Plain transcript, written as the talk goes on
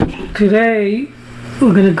today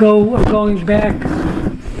we're going back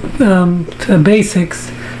to the basics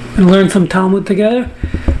and learn some Talmud together.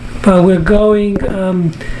 But we're going,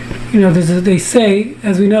 they say,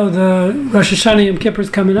 as we know, the Rosh Hashanah Yom Kippur is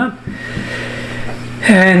coming up,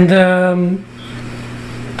 and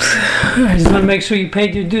I just want to make sure you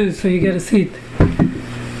paid your dues so you get a seat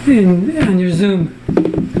on your Zoom.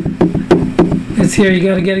 It's here. You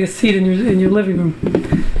got to get a seat in your living room.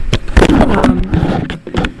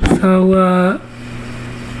 So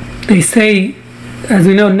they say, as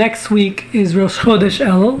we know, next week is Rosh Chodesh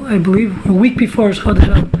Elul, I believe, a week before Rosh Chodesh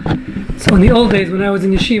Elul. So in the old days, when I was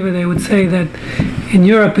in yeshiva, they would say that in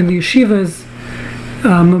Europe, in the yeshivas,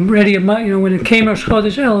 when it came Rosh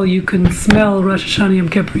Chodesh Elul, you can smell Rosh Hashanah Yom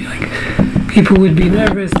Kippur. Like, people would be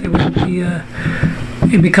nervous. They would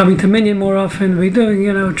be coming to Minyan more often. We're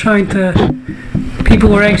doing, trying to. People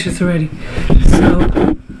were anxious already. So,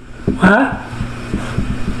 what?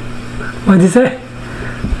 What did you say?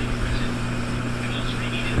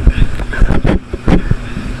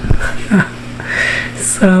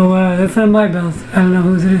 So that's not my bells. I don't know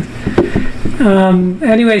whose it is.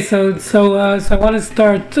 Anyway, so I want to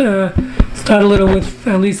start a little with,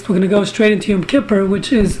 at least we're going to go straight into Yom Kippur,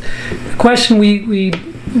 which is the question we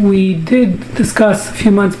did discuss a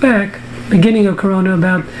few months back, beginning of Corona,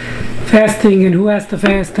 about fasting and who has to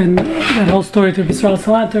fast and that whole story through Yisrael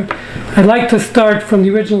Salanter. I'd like to start from the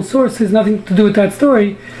original sources, nothing to do with that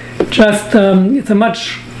story, just it's a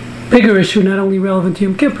much bigger issue, not only relevant to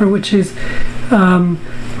Yom Kippur, which is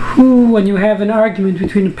when you have an argument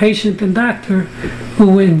between a patient and doctor, who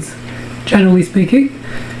wins, generally speaking.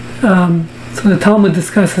 So the Talmud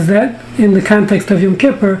discusses that in the context of Yom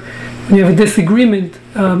Kippur. When you have a disagreement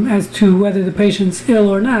as to whether the patient's ill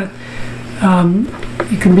or not,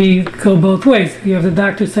 it can go both ways. You have the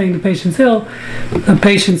doctor saying the patient's ill, the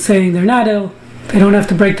patient saying they're not ill, they don't have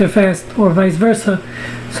to break their fast, or vice versa.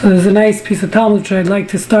 So there's a nice piece of Talmud which I'd like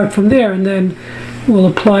to start from there, and then we'll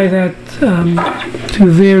apply that to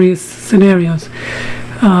various scenarios.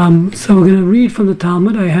 So we're going to read from the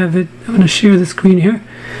Talmud. I have it. I'm going to share the screen here.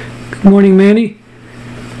 Good morning, Manny.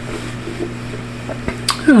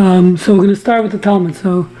 So we're going to start with the Talmud.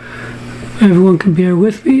 So everyone can bear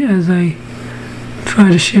with me as I try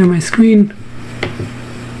to share my screen.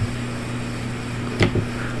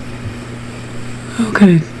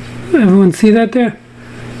 Okay, everyone see that there?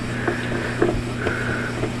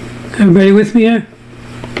 Everybody with me here?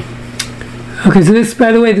 Okay, so this,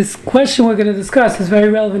 by the way, this question we're going to discuss is very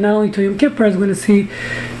relevant not only to Yom Kippur, as we're going to see,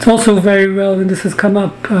 it's also very relevant. This has come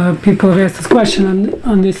up, people have asked this question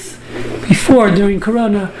on this before, during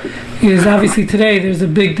Corona, is obviously today there's a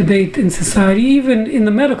big debate in society, even in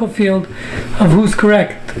the medical field, of who's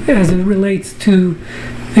correct as it relates to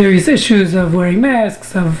various issues of wearing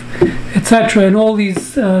masks, of etc., and all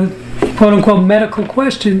these quote-unquote medical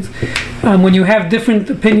questions. When you have different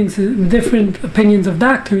opinions of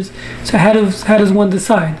doctors, so how does one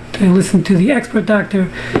decide? To listen to the expert doctor,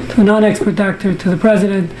 to the non-expert doctor, to the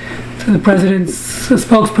president's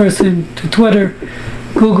spokesperson, to Twitter,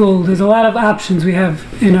 Google? There's a lot of options we have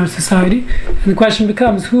in our society, and the question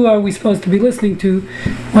becomes, who are we supposed to be listening to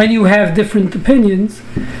when you have different opinions?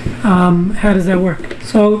 How does that work?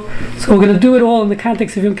 So we're going to do it all in the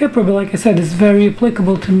context of Yom Kippur, but like I said, it's very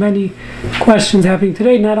applicable to many questions happening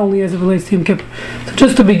today, not only as it relates to Yom Kippur. So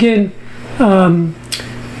just to begin,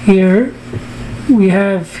 here we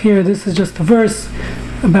have here, this is just a verse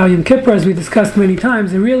about Yom Kippur, as we discussed many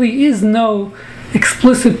times. There really is no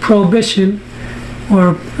explicit prohibition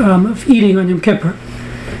of eating on Yom Kippur.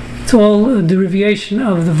 It's all a derivation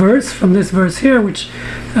of the verse, from this verse here, which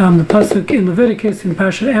the pasuk in Leviticus, in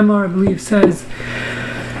Parashat Emor, I believe, says,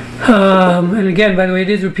 and again, by the way, it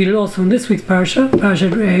is repeated also in this week's Parashat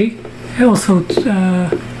Re'eh,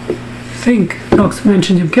 also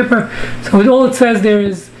mentioned Yom Kippur. So all it says there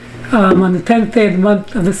is, on the 10th day of the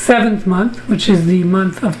month of the 7th month, which is the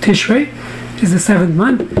month of Tishrei, which is the 7th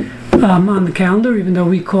month on the calendar, even though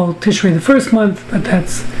we call Tishrei the first month, but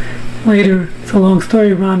that's later. It's a long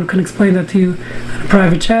story. Ron can explain that to you in a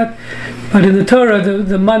private chat. But in the Torah,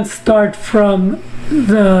 the months start from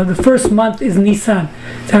the first month is Nisan.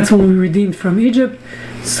 That's when we were redeemed from Egypt.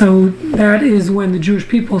 So that is when the Jewish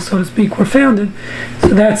people, so to speak, were founded. So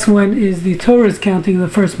that's when is the Torah's counting the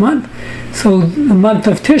first month. So the month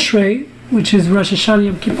of Tishrei, which is Rosh Hashanah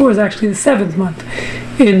Yom Kippur, is actually the 7th month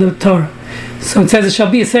in the Torah. So it says, it shall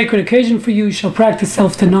be a sacred occasion for you. You shall practice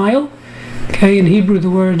self-denial. Okay, in Hebrew the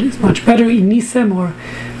word is much better, inisem, or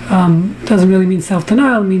doesn't really mean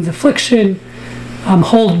self-denial, it means affliction,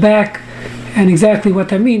 hold back, and exactly what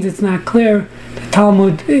that means, it's not clear. The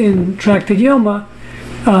Talmud in Tractate Yoma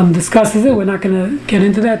discusses it. We're not going to get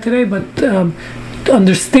into that today, but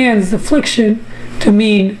understands affliction to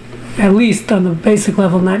mean, at least on the basic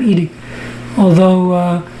level, not eating. Although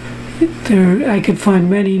I could find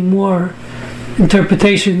many more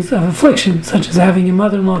interpretations of affliction, such as having your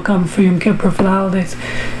mother-in-law come for Yom Kippur for the holidays.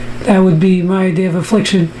 That would be my idea of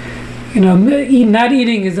affliction. Not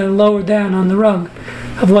eating is a lower down on the rung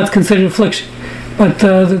of what's considered affliction. But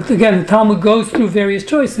again, the Talmud goes through various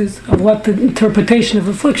choices of what the interpretation of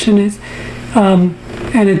affliction is, and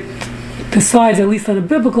it decides, at least on a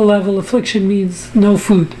biblical level, affliction means no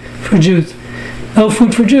food for Jews. No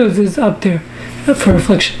food for Jews is up there for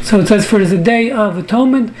affliction. So it says, for it is a day of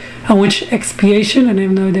atonement on which expiation, and I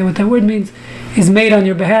have no idea what that word means, is made on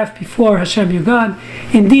your behalf before Hashem your God.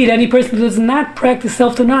 Indeed, any person who does not practice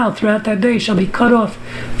self-denial throughout that day shall be cut off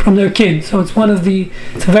from their kin. So it's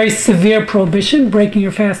it's a very severe prohibition, breaking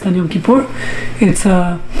your fast on Yom Kippur. It's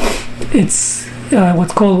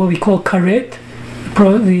what we call karet.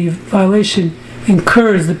 The violation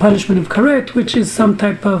incurs the punishment of karet, which is some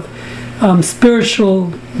type of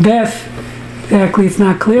spiritual death. Exactly, it's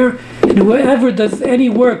not clear. And whoever does any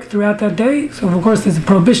work throughout that day, so of course there's a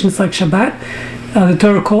prohibition, it's like Shabbat. The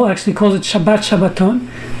Torah actually calls it Shabbat Shabbaton,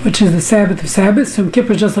 which is the Sabbath of Sabbaths. So Yom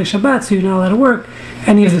Kippur is just like Shabbat, so you're not allowed to work.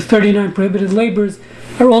 Any of the 39 prohibited labors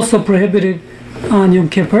are also prohibited on Yom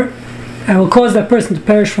Kippur, and will cause that person to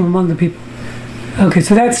perish from among the people. Okay,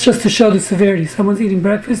 so that's just to show the severity. Someone's eating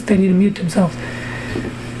breakfast, they need to mute themselves.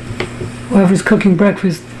 Whoever's cooking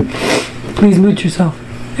breakfast, please mute yourself.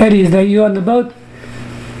 Eddie, is that you on the boat?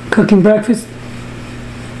 Cooking breakfast?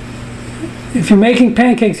 If you're making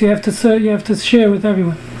pancakes, you have to share with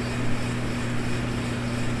everyone.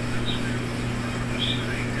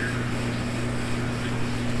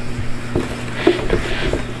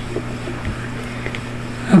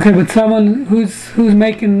 Okay, but someone who's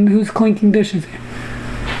clinking dishes here.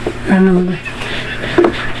 I don't know.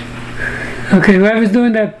 Okay, whoever's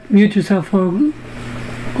doing that, mute yourself, or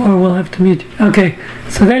we'll have to mute you. Okay,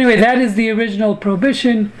 so anyway, that is the original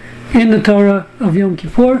prohibition in the Torah of Yom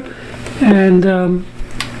Kippur, and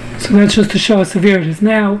so that's just to show how severe it is.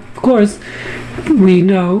 Now, of course, we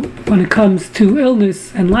know when it comes to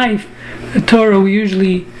illness and life, the Torah, we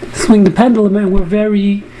usually swing the pendulum, and we're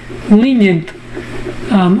very lenient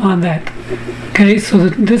on that. Okay, so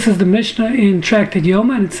this is the Mishnah in Tractate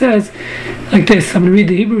Yoma, and it says like this. I'm going to read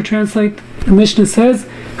the Hebrew translate. The Mishnah says,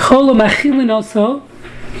 "Cholo machilin also,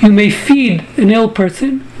 you may feed an ill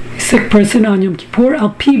person, a sick person on Yom Kippur, al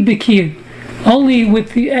pi bikiyin, only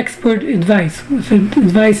with the expert advice,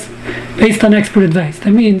 based on expert advice."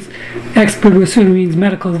 That means expert means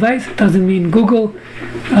medical advice. It doesn't mean Google.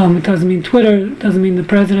 It doesn't mean Twitter. It doesn't mean the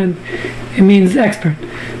president. It means expert.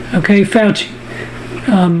 Okay, Fauci.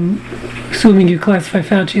 Assuming you classify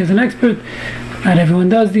Fauci as an expert, not everyone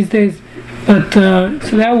does these days, but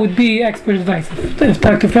so that would be expert advice. If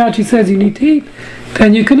Dr. Fauci says you need to eat,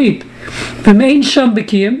 then you can eat. The main sham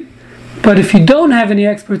b'kiyim, but if you don't have any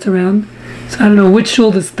experts around, so I don't know which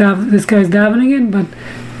shul this guy's davening in, but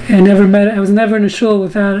I was never in a shul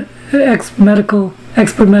without expert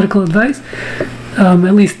medical advice.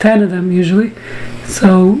 At least 10 of them usually.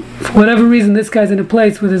 So for whatever reason, this guy's in a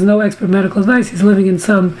place where there's no expert medical advice. He's living in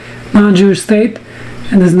some non-Jewish state,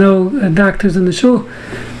 and there's no doctors in the shul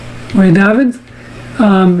where he davens.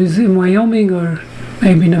 He's in Wyoming or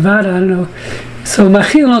maybe Nevada, I don't know. So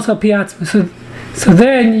machil also piatzma. So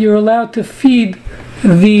then you're allowed to feed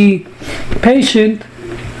the patient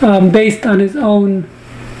based on his own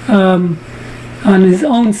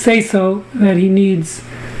say-so that he needs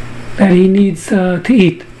to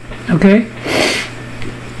eat. Okay.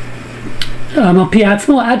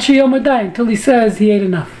 Until he says he ate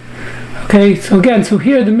enough. Okay, so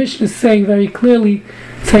here the Mishnah is saying very clearly,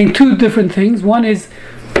 saying two different things. One is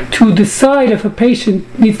to decide if a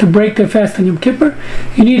patient needs to break their fast on Yom Kippur,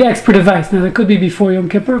 you need expert advice. Now that could be before Yom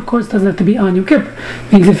Kippur, of course, it doesn't have to be on Yom Kippur.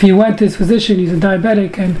 It means if you went to his physician, he's a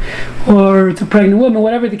diabetic, or it's a pregnant woman,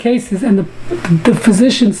 whatever the case is, and the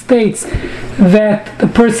physician states that the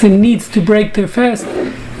person needs to break their fast,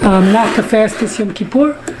 not to fast this Yom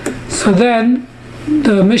Kippur, so then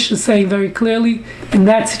the Mishnah is saying very clearly, in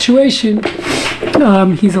that situation,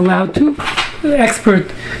 he's allowed to.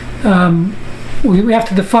 Expert, we have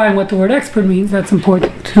to define what the word expert means. That's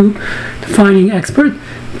important to defining expert.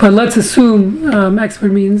 But let's assume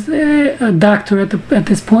expert means a doctor at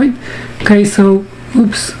this point. Okay, so,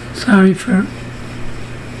 sorry for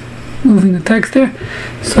moving the text there.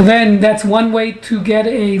 So then that's one way to get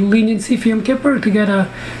a leniency for Yom Kippur, to get a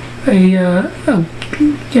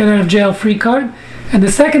get out of jail free card. And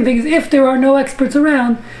the second thing is, if there are no experts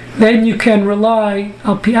around, then you can rely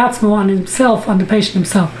al pi atzmo on himself, on the patient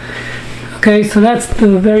himself. Okay, so that's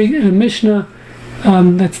the very Mishnah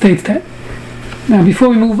that states that. Now, before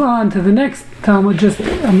we move on to the next Talmud,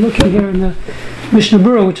 I'm looking here in the Mishnah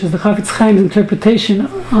Berurah, which is the Chafetz Chaim's interpretation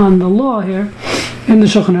on the law here in the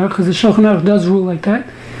Shulchan Aruch, because the Shulchan Aruch does rule like that.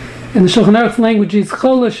 And the Shulchan Aruch language is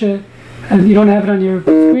Chol Sheh, and you don't have it on your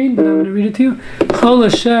screen, but I'm going to read it to you. Chol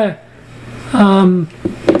Sheh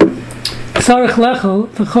Sarich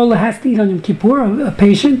Lechol, the Chol has to eat on Yom Kippur, a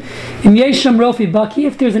patient. In Yesham Rofi Baki,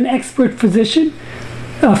 if there's an expert physician,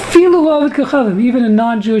 even a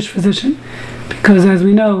non-Jewish physician, because as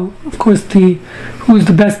we know, of course, who's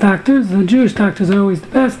the best doctors? The Jewish doctors are always the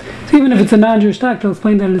best. So even if it's a non-Jewish doctor, I'll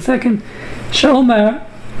explain that in a second. Sha'omar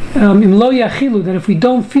im lo yachilu, that if we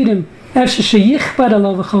don't feed him,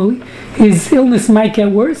 his illness might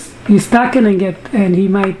get worse. He's stuck and he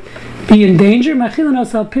might be in danger.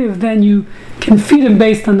 Then you can feed him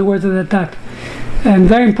based on the words of that doctor. And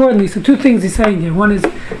very importantly, so two things he's saying here. One is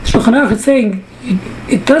Shulchan Aruch is saying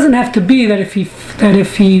it doesn't have to be that if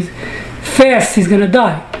he fasts he's going to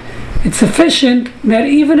die. It's sufficient that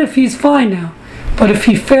even if he's fine now, but if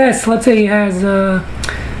he fasts, let's say he has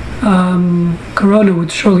corona,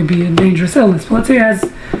 would surely be a dangerous illness, but let's say he has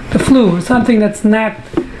the flu or something that's not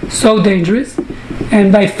so dangerous,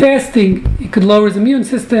 and by fasting it could lower his immune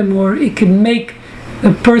system, or it could make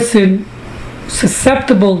the person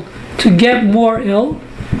susceptible to get more ill,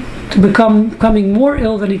 to becoming more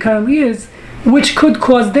ill than he currently is, which could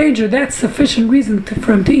cause danger. That's sufficient reason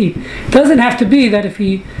for him to eat. It doesn't have to be that if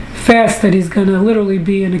he fasts that he's going to literally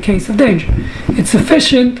be in a case of danger. It's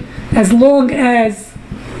sufficient as long as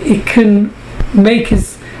it can make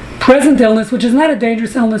his present illness, which is not a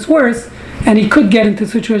dangerous illness, worse, and he could get into a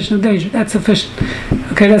situation of danger. That's sufficient.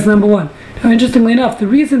 Okay, that's number one. Now, interestingly enough, the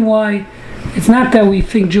reason why it's not that we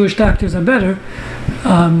think Jewish doctors are better,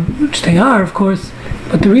 which they are, of course,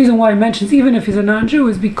 but the reason why he mentions even if he's a non-Jew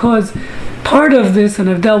is because part of this, and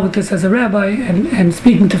I've dealt with this as a rabbi and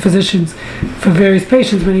speaking to physicians for various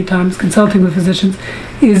patients many times, consulting with physicians,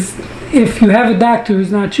 is if you have a doctor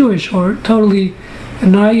who's not Jewish, or totally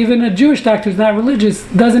not even a Jewish doctor who's not religious,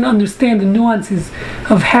 doesn't understand the nuances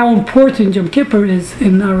of how important Yom Kippur is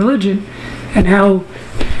in our religion, and how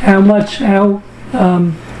important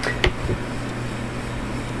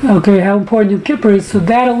Yom Kippur is, so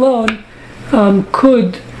that alone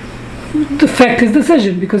could affect his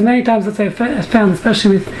decision, because many times, let's say, I've found,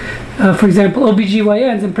 especially with, for example,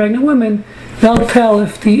 OBGYNs and pregnant women, they'll tell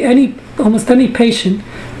if almost any patient,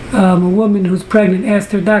 a woman who's pregnant,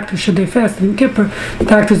 asks their doctor, should they fast in Yom Kippur, the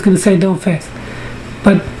doctor's going to say, don't fast.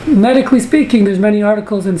 But medically speaking, there's many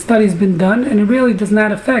articles and studies been done, and it really does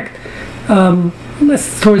not affect,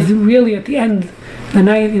 unless towards really at the end,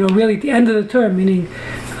 really at the end of the term, meaning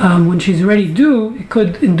when she's already due, it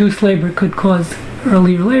could induce labor, it could cause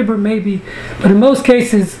earlier labor, maybe. But in most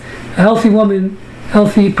cases, a healthy woman,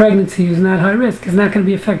 healthy pregnancy who's not high risk is not going to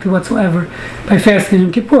be affected whatsoever by fasting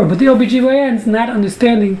Yom Kippur. But the OBGYNs, not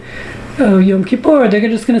understanding Yom Kippur, they're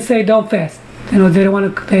just going to say, don't fast. They don't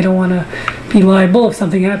want to be liable if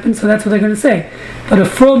something happens, so that's what they're going to say. But a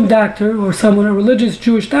frum doctor, or a religious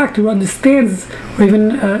Jewish doctor who understands, or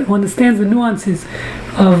even who understands the nuances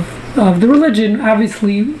of the religion,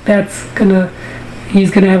 obviously he's going to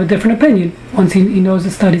have a different opinion once he knows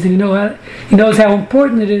the studies, and he knows how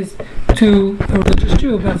important it is to a religious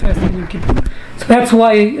Jew about fasting Yom Kippur. So that's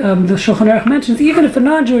why the Shulchan Aruch mentions, even if a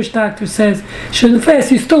non-Jewish doctor says shouldn't fast,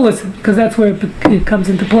 you still listen, because that's where it comes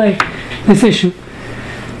into play, this issue.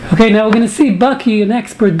 Okay, now we're going to see Baki, an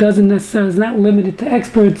expert, is not limited to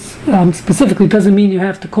experts specifically. It doesn't mean you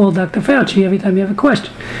have to call Dr. Fauci every time you have a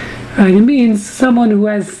question. Right? It means someone who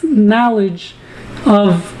has knowledge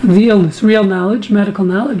of the illness, real knowledge, medical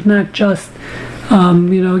knowledge, not just,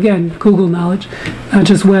 again, Google knowledge, not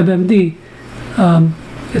just WebMD,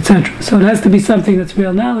 etc. So it has to be something that's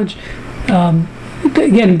real knowledge.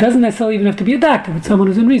 Again, it doesn't necessarily even have to be a doctor, but someone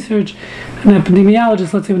who's in research, an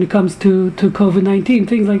epidemiologist, let's say, when it comes to COVID-19,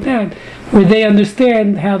 things like that, where they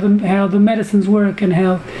understand how the medicines work and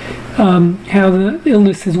how the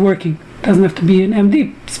illness is working. It doesn't have to be an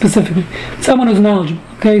MD specifically. Someone who's knowledgeable.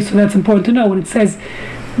 Okay, so that's important to know. When it says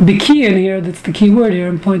Baki in here, that's the key word here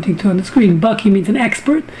I'm pointing to on the screen. Baki means an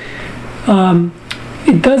expert.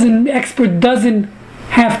 Expert doesn't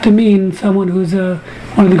have to mean someone who's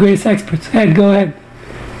one of the greatest experts. Ed, go ahead.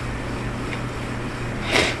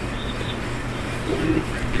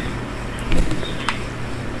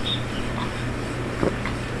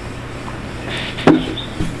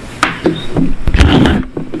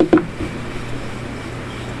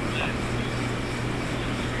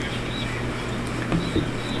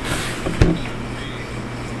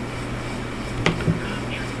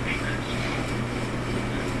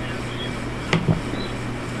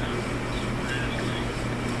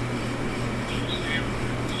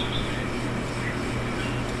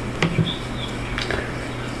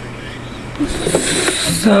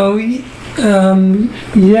 So,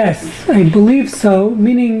 yes, I believe so.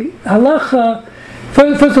 Meaning, halacha.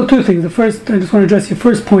 First of all, two things. The first, I just want to address your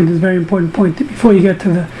first point. Is a very important point before you get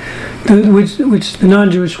to which the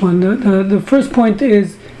non-Jewish one. The first point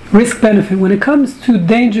is risk benefit. When it comes to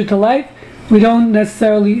danger to life, we don't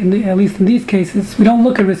necessarily, at least in these cases, we don't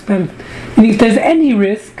look at risk benefit. And if there's any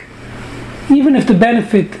risk, even if the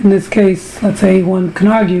benefit in this case, let's say one can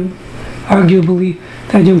arguably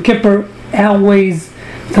that Yom Kippur outweighs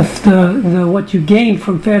the what you gain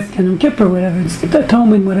from fasting on Yom Kippur, whatever it's the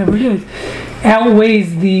atonement, whatever it is,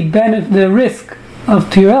 outweighs the risk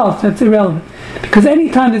to your health. That's irrelevant, because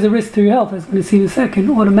anytime there's a risk to your health, as we're going to see in a second,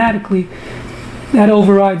 automatically that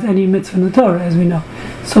overrides any mitzvah in the Torah, as we know.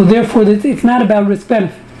 So therefore, it's not about risk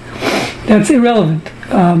benefit. That's irrelevant.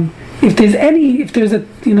 If there's a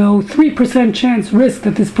 3% chance risk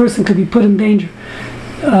that this person could be put in danger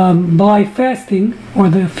by fasting, or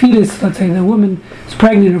the fetus, let's say the woman is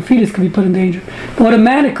pregnant, or fetus could be put in danger,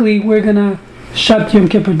 automatically we're going to shut Yom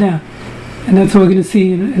Kippur down. And that's what we're going to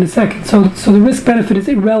see in a second. So the risk benefit is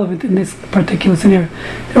irrelevant in this particular scenario.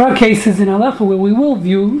 There are cases in halacha where we will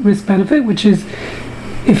view risk benefit, which is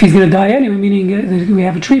if he's going to die anyway, meaning we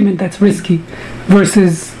have a treatment that's risky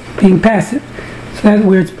versus being passive.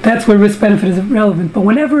 So that's where risk benefit is relevant. But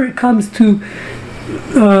whenever it comes to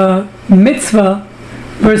mitzvah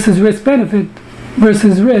versus risk benefit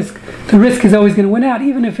versus risk, the risk is always going to win out,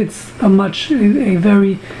 even if it's a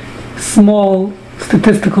very small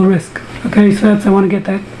statistical risk. Okay, so I want to get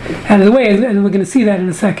that out of the way, and we're going to see that in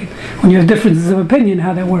a second when you have differences of opinion,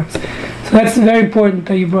 how that works. So that's very important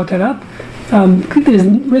that you brought that up.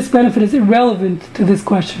 Risk benefit is irrelevant to this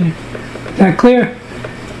question here. Is that clear?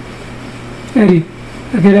 Eddie?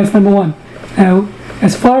 Okay, that's number one. Now,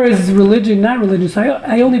 as far as religion, not religion, so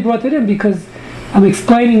I only brought that in because I'm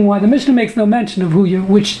explaining why the Mishnah makes no mention of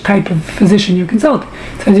which type of physician you're consulting.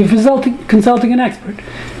 It says you're consulting an expert.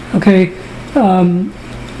 Okay.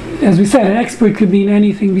 As we said, an expert could mean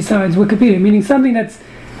anything besides Wikipedia, meaning something that's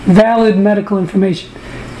valid medical information.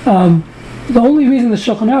 The only reason the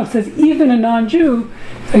Shulchan Aruch says even a non-Jew,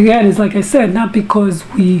 again, is like I said, not because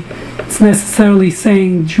it's necessarily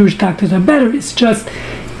saying Jewish doctors are better, it's just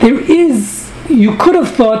you could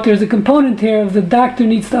have thought there's a component here of the doctor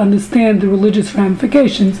needs to understand the religious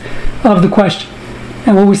ramifications of the question.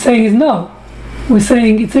 And what we're saying is no. We're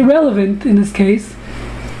saying it's irrelevant in this case.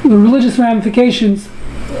 The religious ramifications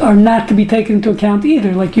are not to be taken into account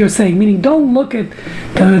either, like you're saying, meaning don't look at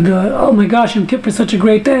the oh my gosh, Yom Kippur is such a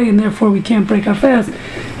great day and therefore we can't break our fast,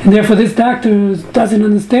 and therefore this doctor doesn't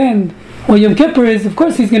understand what Yom Kippur is. Of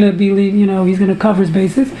course he's going to be, he's going to cover his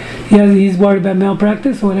bases. He's worried about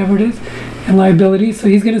malpractice or whatever it is and liability, so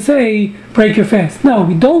he's going to say break your fast. No,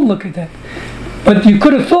 we don't look at that. But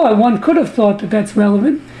one could have thought that that's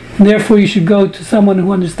relevant, and therefore you should go to someone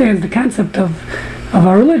who understands the concept of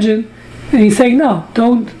our religion. And he's saying, no,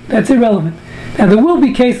 that's irrelevant. Now, there will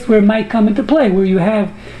be cases where it might come into play, where you have,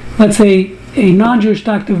 let's say, a non-Jewish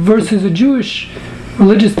doctor versus a Jewish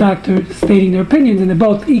religious doctor stating their opinions, and they're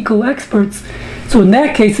both equal experts. So in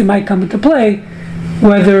that case, it might come into play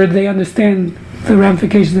whether they understand the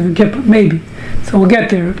ramifications of Yom Kippur, maybe. So we'll get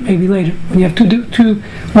there maybe later. When you have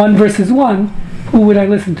one versus one, who would I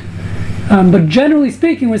listen to? But generally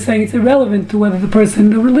speaking, we're saying it's irrelevant to whether the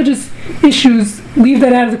religious issues, leave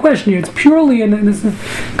that out of the question here. It's purely, and this is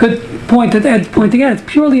a good point that Ed's pointing out, it's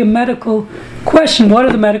purely a medical question. What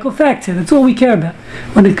are the medical facts here? That's all we care about.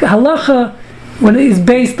 When halacha is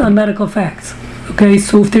based on medical facts. Okay,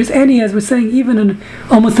 so if there's any, as we're saying, even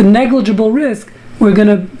almost a negligible risk, we're going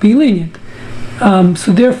to be lenient.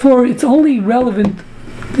 So therefore, it's only relevant.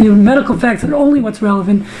 Medical facts are only what's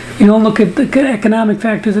relevant. You don't look at the economic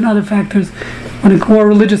factors and other factors, or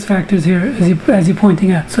religious factors here, as you're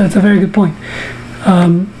pointing out. So that's a very good point.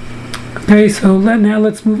 Okay, so now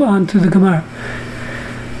let's move on to the Gemara.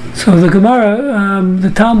 So the Gemara, the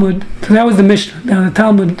Talmud, so that was the Mishnah. Now the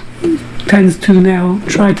Talmud tends to now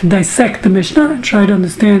try to dissect the Mishnah and try to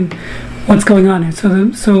understand what's going on here.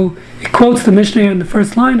 So it quotes the Mishnah here in the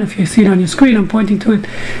first line. If you see it on your screen, I'm pointing to it.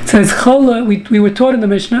 It says, Chola, we were taught in the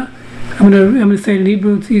Mishnah. I'm gonna say it in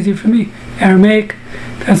Hebrew, it's easier for me. Aramaic,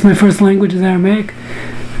 that's my first language, is Aramaic.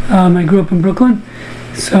 I grew up in Brooklyn.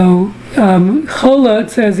 So, Chola,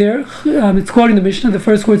 it says here, it's quoting the Mishnah, the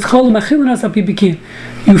first word is Chola machilanas api bikin.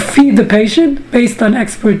 You feed the patient based on an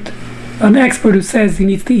expert who says he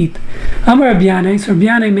needs to eat. Amar Rabbi Yanai, so Rabbi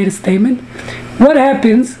Yanai made a statement. What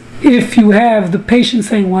happens if you have the patient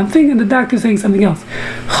saying one thing and the doctor saying something else?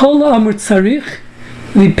 Chola amar tzarich,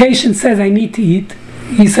 the patient says I need to eat.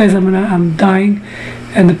 He says I'm dying,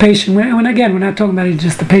 and the patient, when again we're not talking about it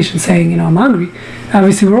just the patient saying I'm hungry.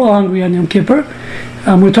 Obviously we're all hungry on Yom Kippur,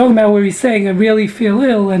 We're talking about where he's saying, I really feel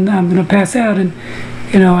ill and I'm going to pass out and,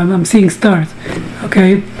 I'm seeing stars.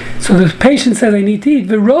 Okay? So the patient says, I need to eat.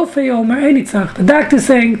 V'rofei omer enitzach. The doctor's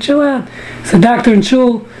saying, chill out. It's a doctor in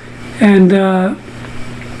shul, and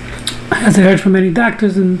as I heard from many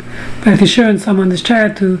doctors and Beth Yeshua and some on this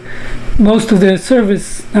chat, who most of their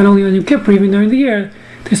service, not only on Yom Kippur, even during the year,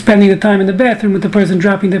 they're spending the time in the bathroom with the person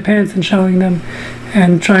dropping their pants and showing them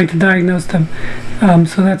and trying to diagnose them.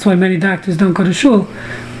 So that's why many doctors don't go to shul.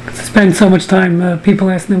 They spend so much time people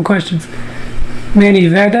asking them questions. Manny,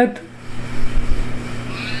 you've had that?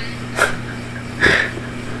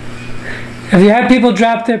 Have you had people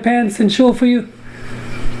drop their pants in shul for you?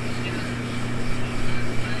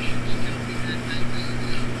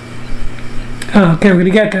 Oh, okay, we're going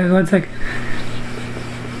to get that. 1 second.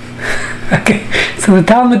 Okay, so the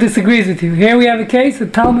Talmud disagrees with you. Here we have a case, the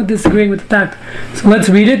Talmud disagreeing with the doctor. So let's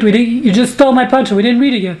read it. You just stole my punch. We didn't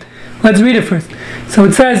read it yet. Let's read it first. So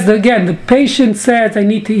it says, again, the patient says, I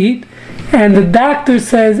need to eat. And the doctor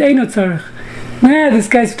says, Eino tzarech. Nah, this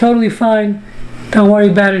guy's totally fine. Don't worry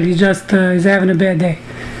about it. He's just, he's having a bad day.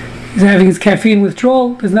 He's having his caffeine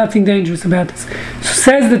withdrawal. There's nothing dangerous about this. So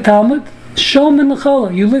says the Talmud, Shomen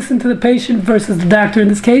l'chola. You listen to the patient versus the doctor in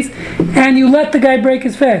this case, and you let the guy break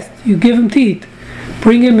his fast. You give him to eat.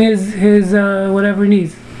 Bring him his whatever he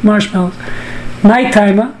needs, marshmallows. Night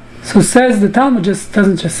timer. So says the Talmud,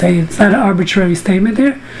 doesn't just say it. It's not an arbitrary statement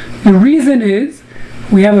there. The reason is,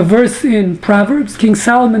 we have a verse in Proverbs. King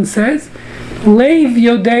Solomon says, Leiv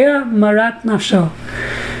yodea marat nafsho.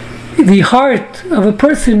 The heart of a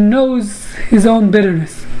person knows his own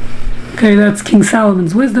bitterness. Okay, that's King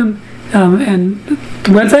Solomon's wisdom. And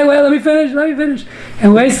one say, well, let me finish.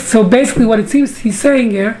 And so basically what it seems he's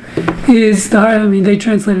saying here is, they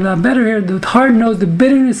translate it a lot better here, the heart knows the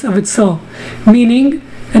bitterness of its soul. Meaning,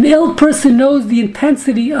 an ill person knows the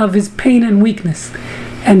intensity of his pain and weakness.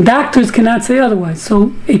 And doctors cannot say otherwise.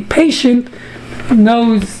 So a patient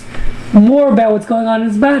knows more about what's going on in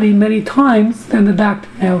his body many times than the doctor.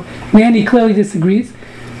 Now, Manny clearly disagrees.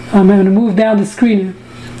 I'm going to move down the screen here.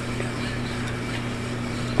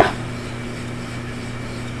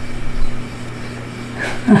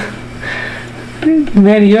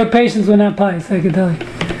 Manny, your patients were not pious, I can tell you.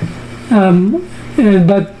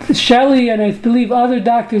 But Shelley and I believe other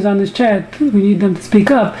doctors on this chat, we need them to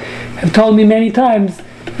speak up, have told me many times,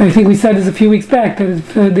 I think we said this a few weeks back, that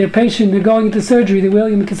if their patient, they're going into surgery, they will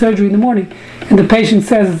into surgery in the morning, and the patient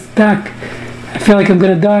says, Doc, I feel like I'm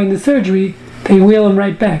going to die in the surgery, they wheel him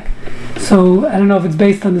right back. So I don't know if it's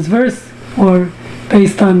based on this verse or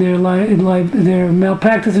based on their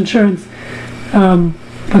malpractice insurance.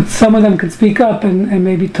 But some of them could speak up and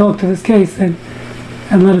maybe talk to this case and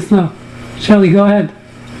let us know. Shelley, go ahead.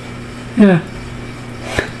 Yeah.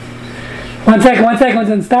 One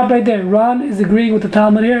second. Stop right there. Ron is agreeing with the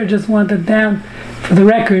Talmud here. I just want that down for the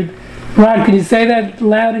record. Ron, can you say that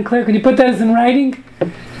loud and clear? Can you put that in writing?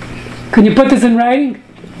 Can you put this in writing?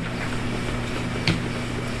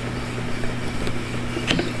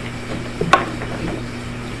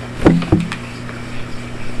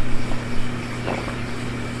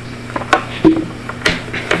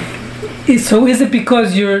 So is it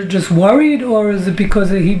because you're just worried, or is it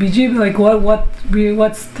because of heebie-jeebie? Like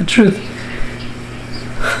what's the truth?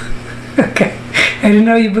 Okay, I didn't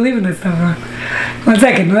know you believe in this stuff. Huh? 1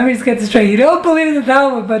 second, let me just get this straight. You don't believe in the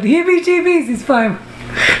Talmud, but heebie-jeebies, he's fine.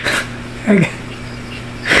 Okay.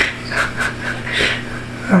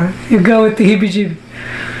 Alright, you go with the heebie-jeebie.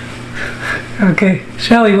 Okay,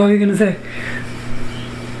 Shelley, what were you going to say?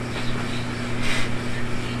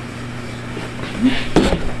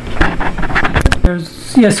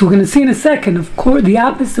 Yes, we're going to see in a second, of course, the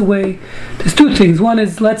opposite way. There's two things. One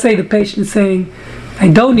is, let's say the patient is saying, I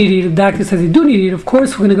don't need to eat. The doctor says, you do need to eat. Of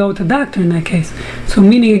course, we're going to go with the doctor in that case. So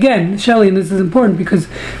meaning, again, Shelley, and this is important because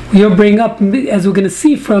you're bringing up, as we're going to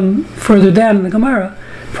see from further down in the Gemara,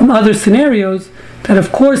 from other scenarios, that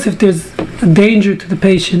of course, if there's a danger to the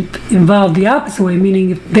patient involved the opposite way, meaning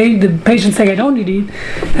if the patient saying, I don't need to eat,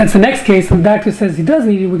 that's the next case, and the doctor says he does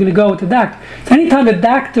need to eat, we're going to go with the doctor. So anytime the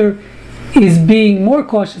doctor is being more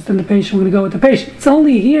cautious than the patient, we're going to go with the patient. It's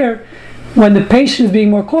only here when the patient is being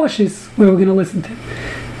more cautious where we're going to listen to him.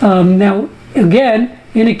 Now, again,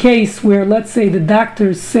 in a case where, let's say, the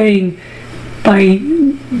doctor is saying by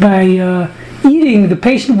eating, the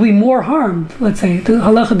patient will be more harmed. Let's say the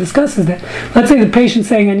halacha discusses that. Let's say the patient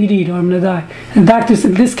saying, "I need to eat, or I'm going to die," and the doctor,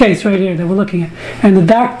 in this case right here that we're looking at, and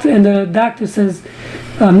the doctor says,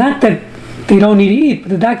 not that they don't need to eat,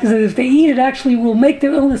 but the doctor says if they eat, it actually will make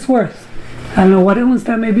their illness worse. I don't know what illness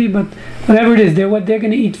that may be, but whatever it is, they're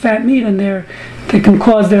going to eat fat meat, and they're that can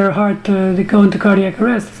cause their heart to go into cardiac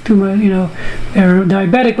arrest. It's too much, they're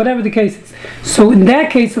diabetic, whatever the case is. So in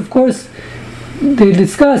that case, of course, they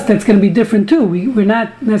discussed that's going to be different too. We're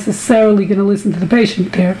not necessarily going to listen to the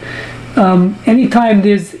patient there. Anytime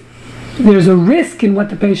there's a risk in what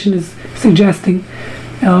the patient is suggesting,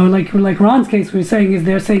 like Ron's case,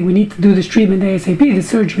 they're saying we need to do this treatment ASAP, this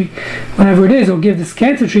surgery, whatever it is, or give this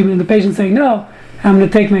cancer treatment, and the patient's saying no, I'm going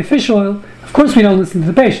to take my fish oil. Of course, we don't listen to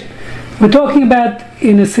the patient. We're talking about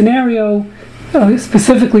in a scenario,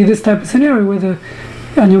 specifically this type of scenario, where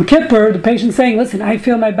on Yom Kippur, the patient's saying, listen, I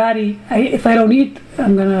feel my body, if I don't eat,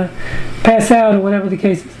 I'm going to pass out, or whatever the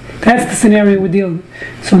case is. That's the scenario we're dealing with.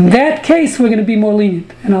 So in that case, we're going to be more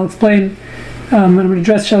lenient. And I'll explain, I'm going to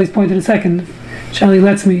address Shelley's point in a second. Shelley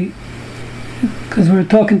lets me, because we're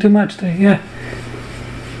talking too much today. Yeah.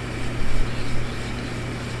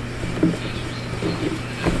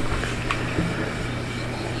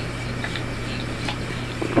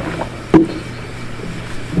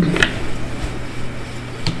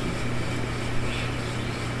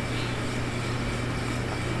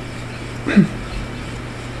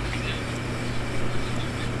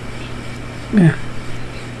 Yeah.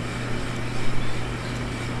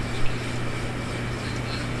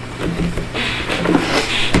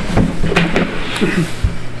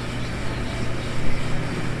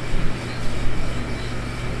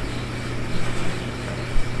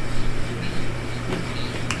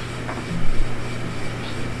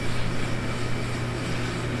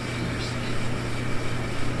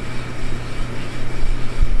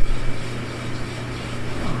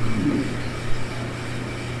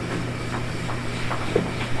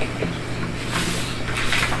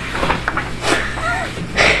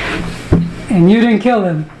 And you didn't kill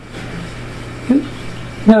them.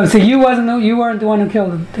 No, so you weren't the one who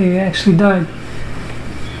killed them. They actually died.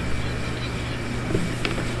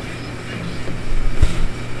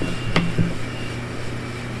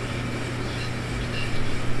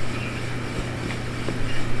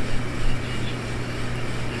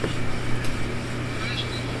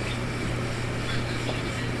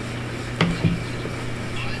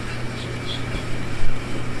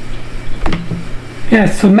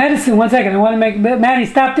 Yes, so medicine, one second, I want to make, Maddie,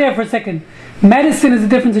 stop there for a second. Medicine is a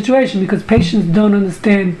different situation because patients don't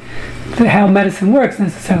understand how medicine works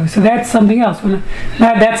necessarily. So that's something else.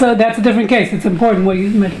 That's a different case. It's important what you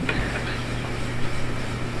mentioned.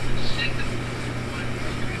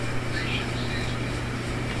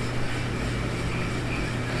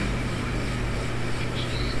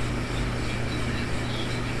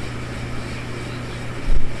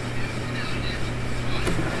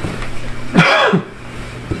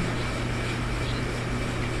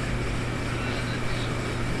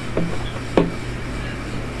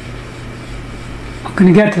 I'm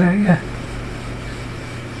going to get to that, yeah.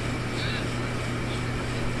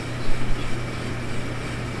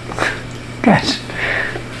 Gosh.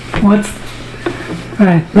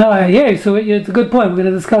 Right. No, yeah, so it's a good point. We're going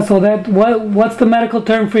to discuss all that. What's the medical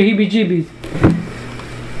term for heebie-jeebies?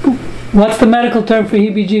 What's the medical term for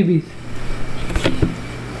heebie-jeebies?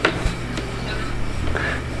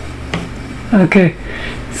 Okay.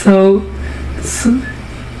 So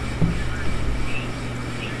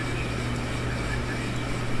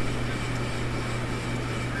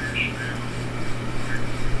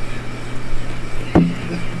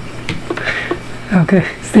okay,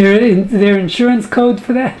 is there insurance code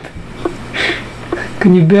for that?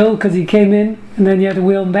 Can you bill because he came in and then you had to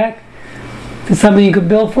wheel him back? Is something you could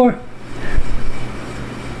bill for?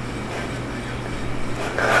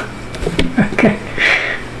 Okay.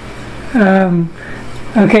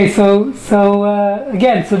 Okay, so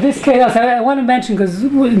again, so this case, I want to mention, because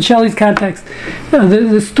in Shelley's context,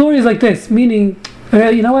 the story is like this, meaning,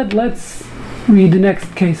 you know what, let's read the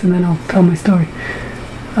next case and then I'll tell my story.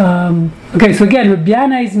 Okay, so again, Rabbi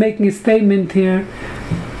Yana is making a statement here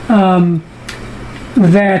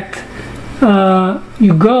that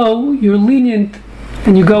you're lenient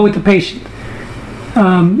and you go with the patient.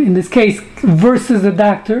 In this case, versus the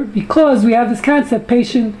doctor, because we have this concept,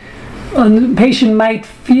 patient might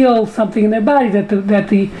feel something in their body that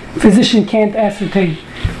the physician can't ascertain.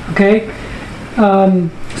 Okay,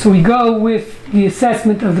 so we go with the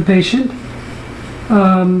assessment of the patient.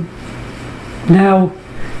 Now.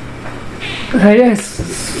 Yes.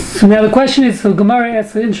 So now the question is, so Gemara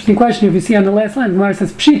asks an interesting question. If you see on the last line, Gemara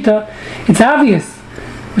says Pshita, it's obvious,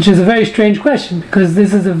 which is a very strange question, because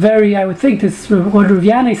this is I would think this, what Rav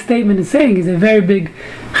Yannai's statement is saying is a very big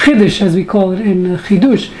chidush, as we call it in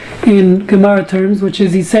chidush, in Gemara terms, which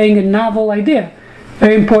is he's saying a novel idea,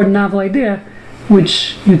 very important novel idea,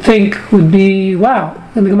 which you think would be, wow.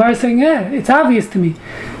 And the Gemara is saying, yeah, it's obvious to me.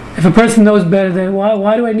 If a person knows better, then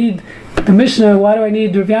why do I need the Mishnah? Why do I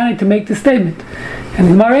need Rav Yanai to make this statement? And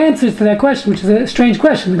the Gemara answers to that question, which is a strange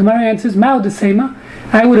question. The Gemara answers, Mao de Sema.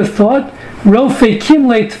 I would have thought, Rofei Kim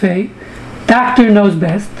Leitvei, doctor knows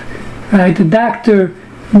best. Right? The doctor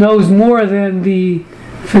knows more than the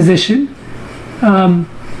physician. And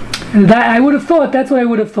that I would have thought. That's what I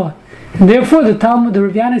would have thought. And therefore, the Talmud, the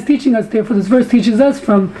Rav Yanai is teaching us. Therefore, this verse teaches us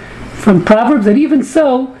from Proverbs that even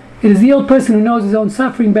so, it is the ill person who knows his own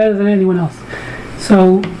suffering better than anyone else.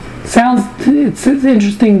 So, it's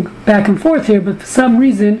interesting back and forth here, but for some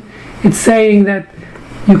reason, it's saying that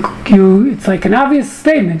it's like an obvious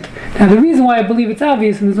statement. Now, the reason why I believe it's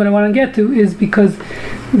obvious, and this is what I want to get to, is because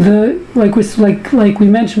like we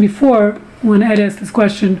mentioned before when Ed asked this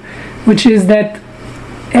question, which is that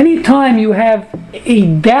anytime you have a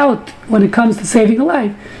doubt when it comes to saving a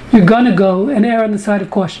life, you're gonna go and err on the side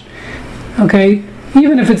of caution. Okay,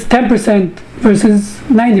 even if it's 10% versus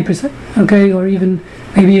 90%. Okay, or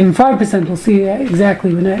maybe even 5%. We'll see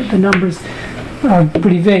exactly when the numbers are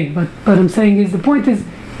pretty vague. But I'm saying is the point is,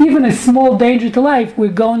 even a small danger to life, we're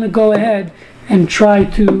going to go ahead and try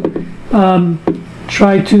to 1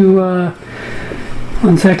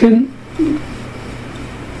 second.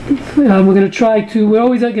 We're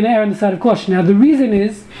always going to err on the side of caution. Now the reason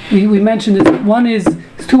is, we mentioned that one is,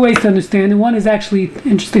 there's two ways to understand, and one is actually,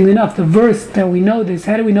 interestingly enough, the verse that we know this.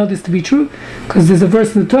 How do we know this to be true? Because there's a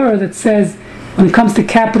verse in the Torah that says, when it comes to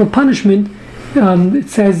capital punishment, it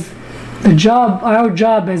says, our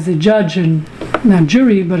job as a judge, and not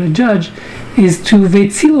jury, but a judge, is to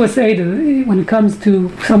vetzilu eseda. When it comes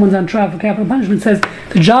to someone's on trial for capital punishment, it says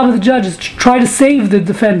the job of the judge is to try to save the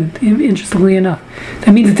defendant. Interestingly enough,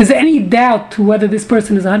 that means if there's any doubt to whether this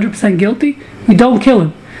person is 100% guilty, we don't kill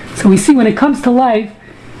him. So we see when it comes to life,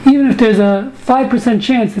 even if there's a 5%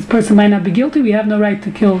 chance this person might not be guilty, we have no right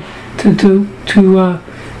to kill, to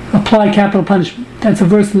apply capital punishment. That's a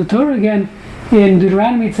verse in the Torah. Again, in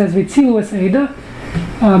Deuteronomy it says vetzilu eseda.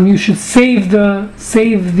 You should save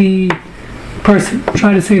the person.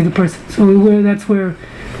 Try to save the person. So that's where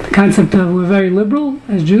the concept of we're very liberal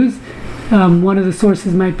as Jews. One of the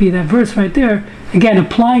sources might be that verse right there. Again,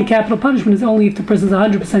 applying capital punishment is only if the person is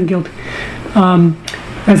 100% guilty.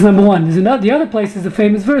 That's number one. The other place is the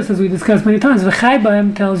famous verse, as we discussed many times. V'chai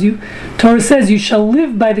b'hem tells you, Torah says, you shall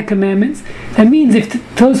live by the commandments. That means, if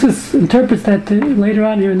Tosfos interprets that later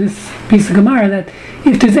on here in this piece of Gemara, that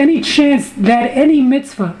if there's any chance that any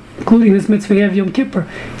mitzvah, including this mitzvah of Yom Kippur,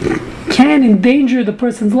 can endanger the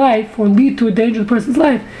person's life or lead to a danger to the person's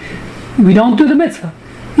life, we don't do the mitzvah.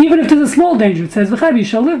 Even if there's a small danger, it says, V'chai, you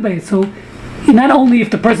shall live by it. So, not only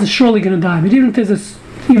if the person's surely going to die, but even if there's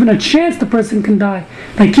even a chance the person can die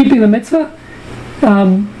by keeping the mitzvah,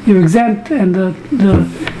 you're exempt, and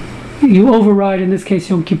you override, in this case,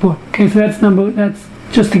 Yom Kippur. Okay, so that's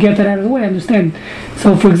just to get that out of the way, understand.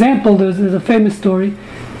 So, for example, there's a famous story,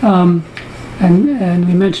 and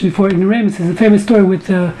we mentioned before, ignoramus, there's a famous story with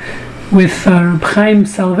Reb Chaim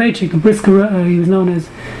Soloveitchik, the Brisker, he was known as,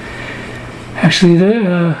 actually,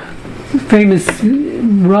 the famous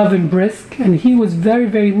Rav in Brisk, and he was very,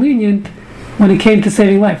 very lenient when it came to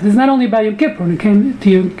saving life. This is not only about Yom Kippur. When it came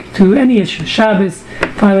to any issue, Shabbos,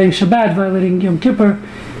 violating Shabbat, violating Yom Kippur,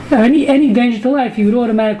 any danger to life, he would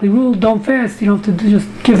automatically rule, don't fast, you don't have to just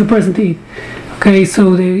give the person to eat. Okay,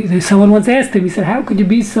 so someone once asked him, he said, how could you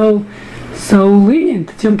be so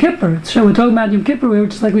lenient? It's Yom Kippur. We're talking about Yom Kippur,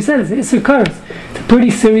 which is, like we said, it's Isser Kares. It's a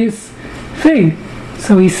pretty serious thing.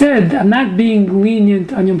 So he said, I'm not being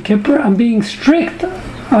lenient on Yom Kippur, I'm being strict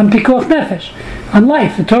on Pikuach Nefesh, on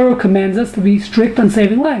life. The Torah commands us to be strict on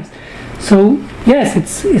saving lives. So yes,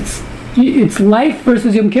 it's life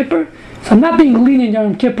versus Yom Kippur. So I'm not being lenient on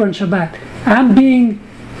Yom Kippur and Shabbat. I'm being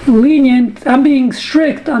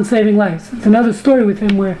strict on saving lives. It's another story with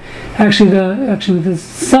him where actually with his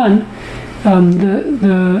son,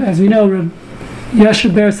 as we know,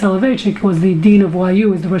 Yasher Ber Soloveitchik was the dean of YU,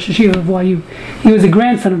 was the Rosh Hashiva of YU. He was a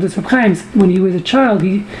grandson of this Reb Chaim. When he was a child,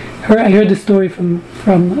 I heard the story from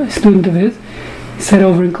a student of his. He said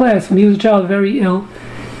over in class, when he was a child, very ill,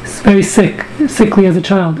 very sickly as a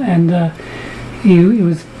child, and it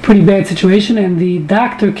was a pretty bad situation, and the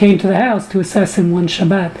doctor came to the house to assess him one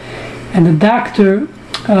Shabbat, and the doctor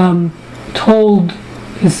told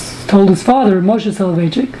his father, Moshe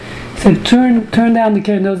Soloveitchik, said, turn down the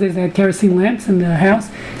kerosene. In those days they had kerosene lamps in the house.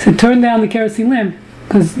 He said, turn down the kerosene lamp,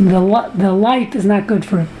 because the light is not good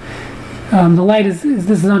for him. The light this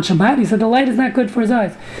is on Shabbat. He said the light is not good for his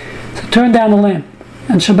eyes. So turn down the lamp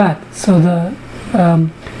on Shabbat. So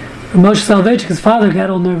Moshe Soloveitchik, his father, got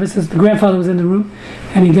all nervous. The grandfather was in the room,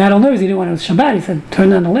 and he got all nervous. He didn't want it was Shabbat. He said, turn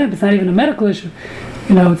down the lamp. It's not even a medical issue.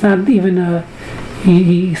 It's not even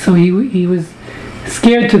he was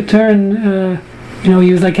scared to turn.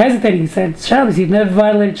 He was like hesitating. He said Shabbos. He'd never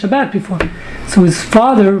violated Shabbat before. So his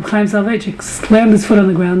father, Reb Chaim Soloveitchik, slammed his foot on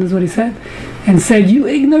the ground. Is what he said, and said, "You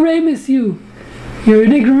ignoramus, you're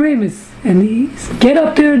an ignoramus." And he get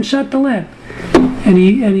up there and shut the lamp. And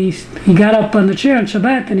he got up on the chair on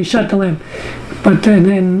Shabbat and he shut the lamp. But then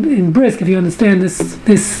in Brisk, if you understand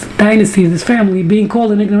this dynasty, this family, being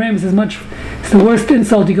called an ignoramus it's the worst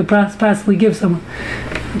insult you could possibly give someone.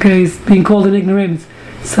 Okay, he's being called an ignoramus.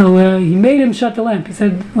 So he made him shut the lamp. He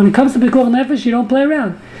said, when it comes to Pikuach Nefesh, you don't play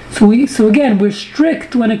around. So again, we're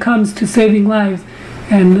strict when it comes to saving lives,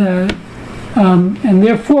 and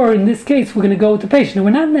therefore, in this case, we're going to go with the patient. And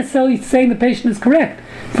we're not necessarily saying the patient is correct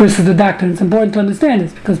versus the doctor. And it's important to understand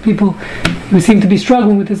this because people who seem to be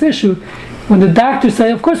struggling with this issue, when the doctor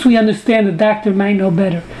says, of course we understand the doctor might know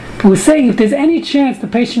better, but we're saying if there's any chance the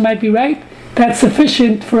patient might be right, that's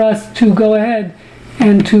sufficient for us to go ahead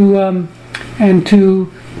and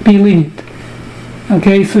to be lenient.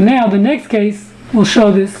 Okay, so now the next case will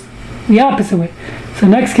show this the opposite way. So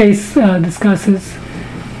the next case discusses,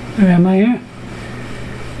 where am I here?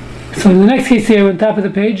 So the next case here on top of the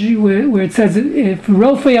page where it says if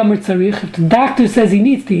Rofei Amar Tzarich, if the doctor says he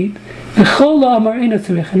needs to eat, V'chol Amar Eino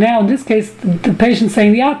Tzarich. And now in this case the patient's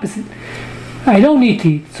saying the opposite. I don't need to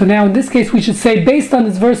eat. So now in this case we should say, based on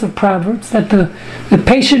this verse of Proverbs, that the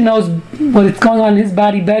patient knows what's going on in his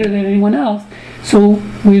body better than anyone else. So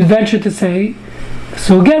we venture to say,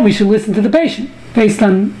 so again we should listen to the patient based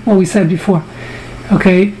on what we said before.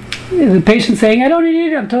 Okay, the patient saying, I don't need to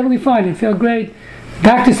eat, I'm totally fine, I feel great. The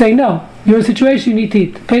doctor saying, no, your situation, you need to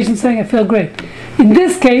eat. The patient saying, I feel great. In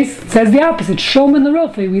this case, it says the opposite. Shoman the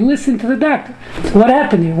Rofei, we listen to the doctor. So what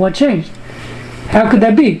happened here? What changed? How could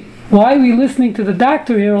that be? Why are we listening to the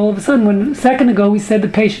doctor here all of a sudden when a second ago we said the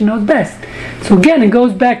patient knows best? So again, it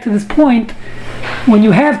goes back to this point, when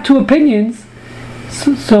you have two opinions,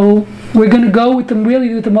 so we're going to go with them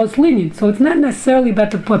really with the most lenient. So it's not necessarily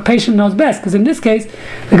about what patient knows best, because in this case,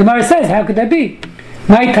 the Gemara says, how could that be?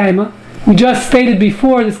 My timer, we just stated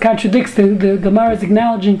before, this contradicts, the Gemara is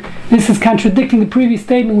acknowledging this is contradicting the previous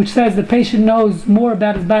statement which says the patient knows more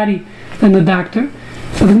about his body than the doctor.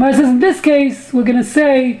 So the Gemara says, in this case, we're going to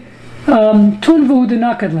say, Tunvu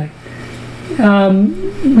denakadle,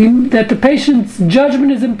 that the patient's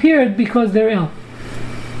judgment is impaired because they're ill.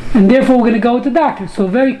 And therefore we're going to go with the doctor. So a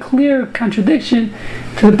very clear contradiction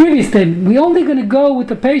to the previous statement. We're only going to go with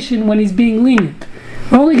the patient when he's being lenient.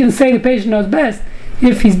 We're only going to say the patient knows best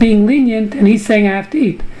if he's being lenient and he's saying I have to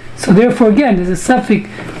eat. So therefore again, there's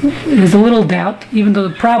a little doubt, even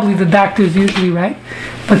though probably the doctor is usually right.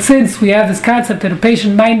 But since we have this concept that a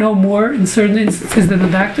patient might know more in certain instances than the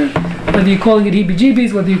doctor, whether you're calling it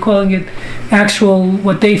heebie-jeebies, whether you're calling it actual,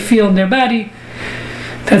 what they feel in their body,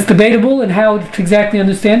 that's debatable and how to exactly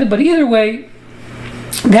understand it. But either way,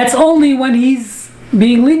 that's only when he's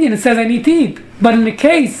being lenient and says I need to eat. But in the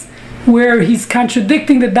case where he's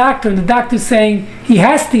contradicting the doctor and the doctor's saying he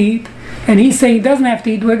has to eat and he's saying he doesn't have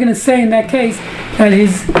to eat, we're going to say in that case that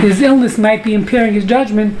his illness might be impairing his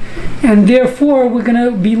judgment, and therefore we're going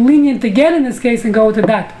to be lenient again in this case and go with the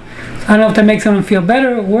doctor. So I don't know if that makes someone feel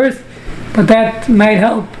better or worse, but that might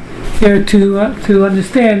help here to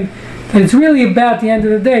understand that it's really about, the end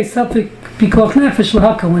of the day, something Pikuach Nefesh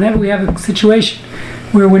L'Haka. Whenever we have a situation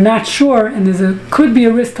where we're not sure and could be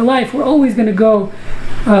a risk to life, we're always going to go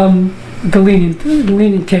the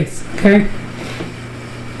lenient case. Okay.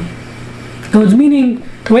 So it's meaning,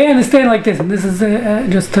 the way I understand it like this, and this is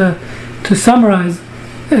just to summarize,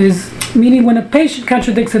 is meaning when a patient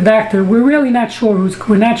contradicts a doctor, we're really not sure.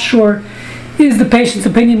 We're not sure, is the patient's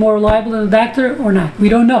opinion more reliable than the doctor or not? We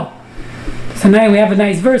don't know. So now we have a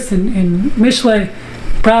nice verse in Mishlei,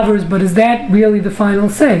 Proverbs, but is that really the final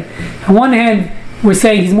say? On one hand, we're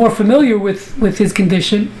saying he's more familiar with his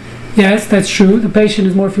condition. Yes, that's true. The patient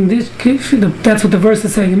is more familiar. That's what the verse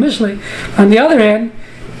is saying in Mishlei. On the other hand,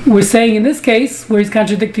 we're saying in this case, where he's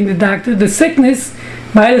contradicting the doctor, the sickness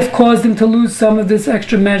might have caused him to lose some of this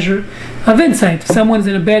extra measure of insight. If someone's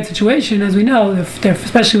in a bad situation, as we know,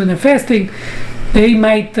 especially when they're fasting, they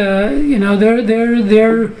might,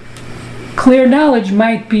 their clear knowledge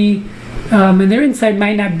might be, and their insight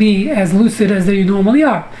might not be as lucid as they normally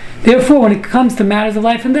are. Therefore, when it comes to matters of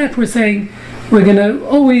life and death, we're saying we're going to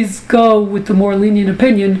always go with the more lenient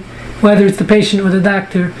opinion, whether it's the patient or the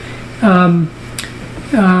doctor.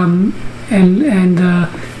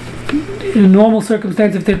 In a normal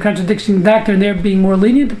circumstance, if they're contradicting the doctor and they're being more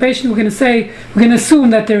lenient, the patient, we're going to assume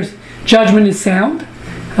that their judgment is sound,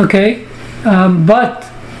 okay? But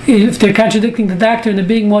if they're contradicting the doctor and they're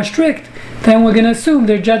being more strict, then we're going to assume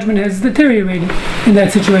their judgment has deteriorated in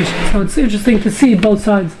that situation. So it's interesting to see both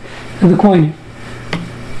sides of the coin here.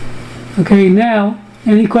 Okay, now,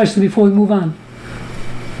 any questions before we move on?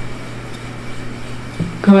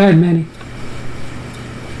 Go ahead, Manny.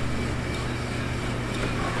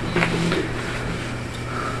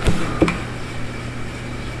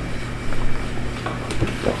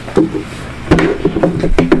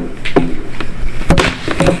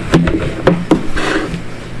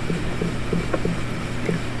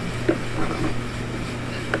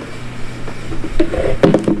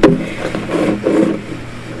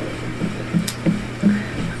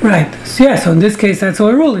 Right. So, yeah, so in this case, that's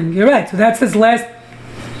what we're ruling. You're right. So that's this last...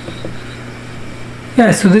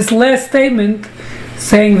 Yeah, so this last statement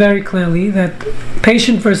saying very clearly that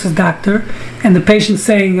patient versus doctor, and the patient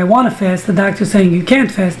saying, I want to fast, the doctor saying, you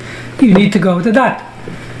can't fast, you need to go with the doctor.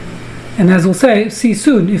 And as we'll see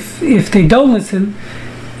soon, if they don't listen,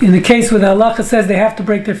 in the case where the halacha says they have to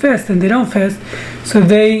break their fast and they don't fast, so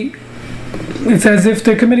it's as if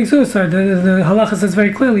they're committing suicide. The halacha says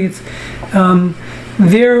very clearly, it's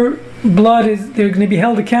their blood they're going to be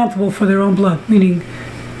held accountable for their own blood. Meaning,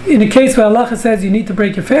 in a case where halacha says you need to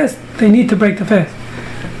break your fast, they need to break the fast.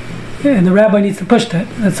 Yeah, and the rabbi needs to push that.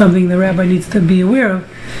 That's something the rabbi needs to be aware of,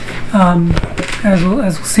 as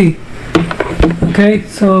we'll see. Okay,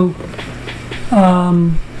 so by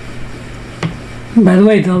the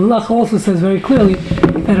way, the halacha also says very clearly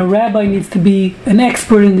that a rabbi needs to be an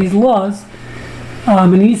expert in these laws.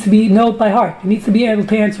 And he needs to know it by heart. He needs to be able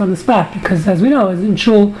to answer on the spot, because as we know, as in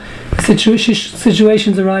shul,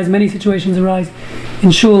 situations arise, many situations arise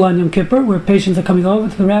in shul on Yom Kippur, where patients are coming over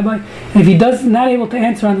to the rabbi, and if he not able to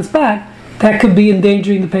answer on the spot, that could be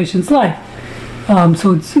endangering the patient's life.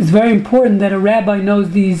 So it's very important that a rabbi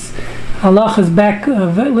knows these halachas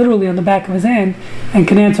literally on the back of his hand, and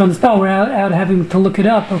can answer on the spot without having to look it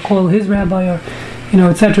up or call his rabbi or,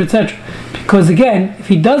 etc., etc. Because again, if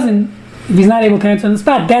he's not able to answer on the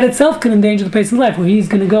spot, that itself can endanger the patient's life, where he's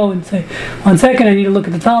going to go and say, 1 second, I need to look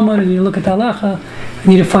at the Talmud, I need to look at the halacha, I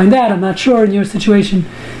need to find out, I'm not sure in your situation.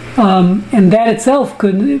 And that itself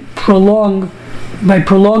could prolonging, not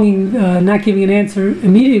giving an answer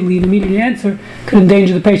immediately, an immediate answer, could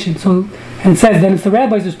endanger the patient. So, and it says then it's the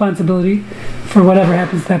rabbi's responsibility for whatever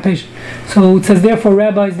happens to that patient. So it says, therefore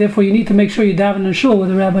you need to make sure you daven in shul where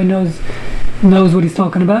the rabbi knows what he's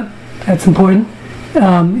talking about. That's important.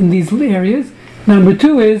 In these areas. Number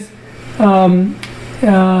 2 is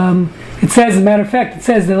it says, as a matter of fact, it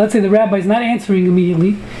says that let's say the rabbi is not answering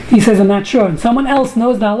immediately. He says, I'm not sure. And someone else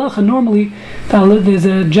knows the halacha. Normally, there's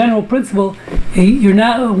a general principle.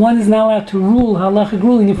 One is not allowed to rule halachic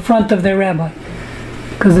ruling in front of their rabbi,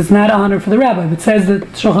 because it's not honor for the rabbi. But it says that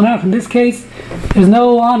Shulchan Aruch, in this case, there's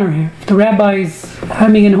no honor here. If the rabbi is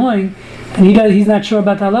hemming and hawing, and he's not sure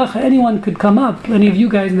about the halacha, anyone could come up. Any of you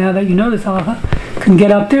guys, now that you know this halacha, can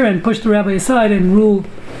get up there and push the rabbi aside and rule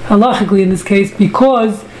halachically in this case,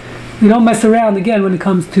 because we don't mess around again when it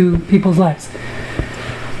comes to people's lives.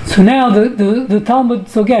 So now the Talmud,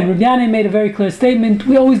 so again, Rabbi Yanai made a very clear statement.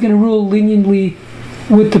 We're always going to rule leniently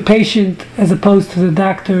with the patient as opposed to the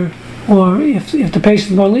doctor, or if the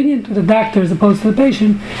patient is more lenient, with the doctor as opposed to the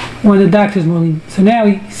patient, when the doctor is more lenient. So now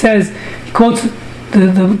he quotes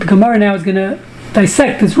the Gemara now is going to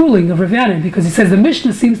dissect this ruling of Rav Yanai, because he says the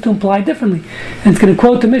Mishnah seems to imply differently, and it's going to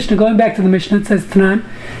quote the Mishnah. Going back to the Mishnah, it says Tanan,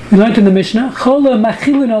 we learned in the Mishnah, Chola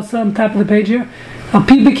machilin also on top of the page here, al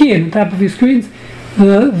pi bekiyin, on top of your screens,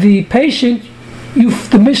 the patient,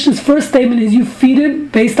 the Mishnah's first statement is you feed him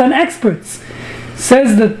based on experts.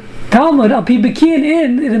 Says the Talmud, al pi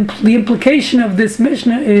bekiyin, the implication of this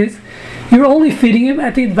Mishnah is you're only feeding him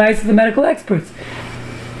at the advice of the medical experts.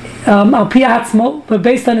 Al pi atzmo, but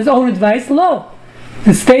based on his own advice, lo.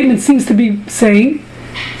 The statement seems to be saying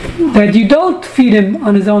that you don't feed him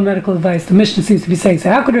on his own medical advice. The Mishnah seems to be saying. So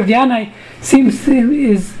how could Rav Yanai seems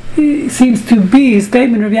to be, his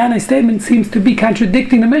statement, Rav Yanai's statement seems to be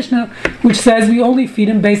contradicting the Mishnah, which says we only feed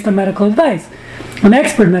him based on medical advice, on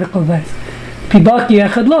expert medical advice. Pibaki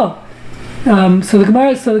echad lo. So the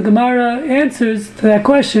Gemara answers to that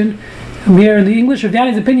question. Here in the English, Rav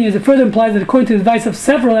Yanai's opinion is it further implies that according to the advice of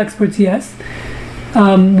several experts, yes,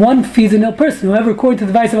 one feeds an ill person. However, according to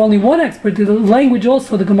the advice of only one expert, the language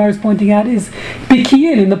also the Gemara is pointing out is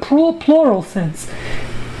bikiyin in the plural sense.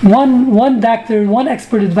 One doctor, one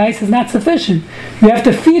expert advice is not sufficient. You have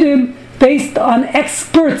to feed him based on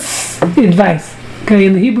experts' advice. Okay,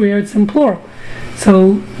 in the Hebrew here it's in plural.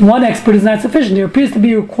 So one expert is not sufficient. There appears to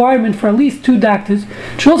be a requirement for at least 2 doctors,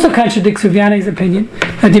 which also contradicts Rav Yanai's opinion,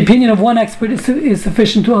 that the opinion of one expert is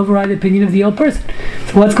sufficient to override the opinion of the ill person.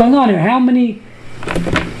 So what's going on here? How many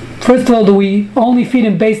first of all, do we only feed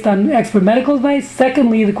him based on expert medical advice?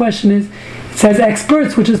 Secondly, the question is, it says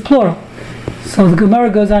experts, which is plural. So the Gemara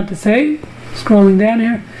goes on to say, scrolling down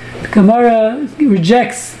here, the Gemara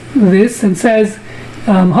rejects this and says,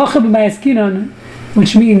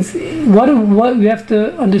 which means what we have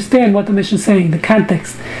to understand what the Mishnah is saying, the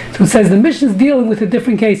context. So it says the Mishnah is dealing with a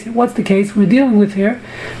different case. What's the case we're dealing with here?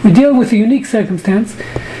 We're dealing with a unique circumstance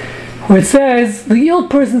where it says the ill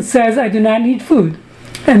person says, I do not need food,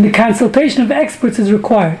 and the consultation of experts is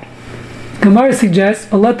required. Gemara suggests,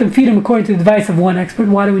 but let them feed him according to the advice of one expert.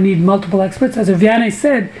 Why do we need multiple experts? As Rav Yanai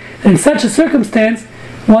said, that in such a circumstance,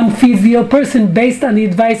 one feeds the ill person based on the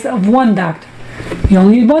advice of one doctor. You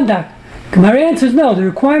only need one doctor. Gemara answers, no, the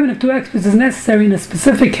requirement of 2 experts is necessary in a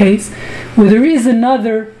specific case where there is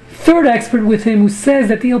another third expert with him who says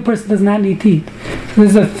that the ill person does not need to eat.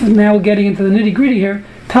 So now we're getting into the nitty-gritty here.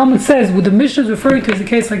 Talmud says, what the Mishnah is referring to is a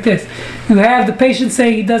case like this. You have the patient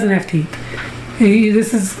saying he doesn't have to eat.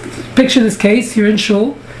 Picture this case, you're in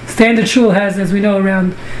shul. Standard shul has, as we know,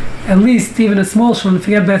 around at least, even a small shul, and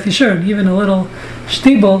forget Beth Yishurin, even a little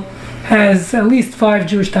shtibel has at least 5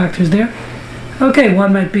 Jewish doctors there. Okay,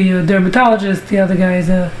 one might be a dermatologist, the other guy is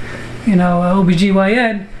a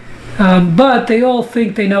OBGYN, but they all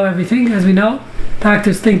think they know everything, as we know.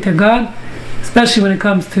 Doctors think they're God, especially when it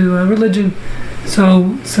comes to religion.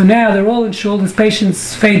 So now they're all in shul. This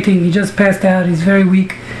patient's fainting, he just passed out, he's very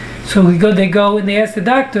weak. So they go and they ask the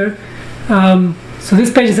doctor. So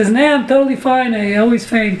this patient says, nah, I'm totally fine, I always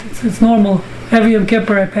faint, it's normal. Every Yom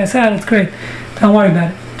Kippur I pass out, it's great. Don't worry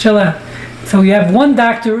about it, chill out. So you have one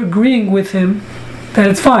doctor agreeing with him that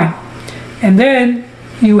it's fine. And then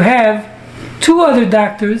you have 2 other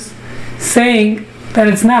doctors saying that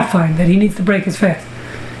it's not fine, that he needs to break his fast.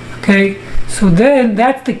 Okay? So then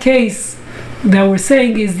that's the case that we're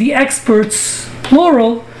saying is the experts,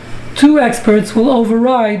 plural, 2 experts will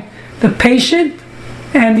override the patient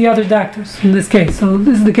and the other doctors in this case. So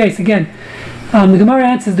this is the case again. The Gemara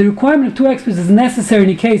answers the requirement of 2 experts is necessary in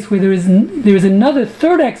a case where there is another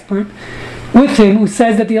third expert with him who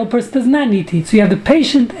says that the ill person does not need to eat. So you have the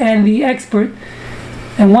patient and the expert,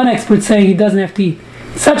 and one expert saying he doesn't have to eat.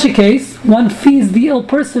 In such a case, one feeds the ill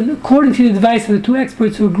person according to the advice of the 2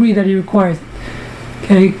 experts who agree that he requires it.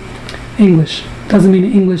 Okay, English doesn't mean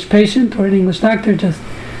an English patient or an English doctor. Just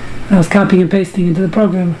I was copying and pasting into the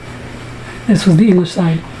program. This was the English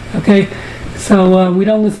side. Okay, so we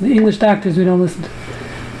don't listen to English doctors. We don't listen to.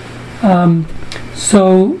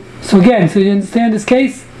 So again, so you understand this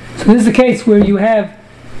case. So this is a case where you have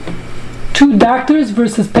 2 doctors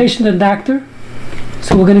versus patient and doctor.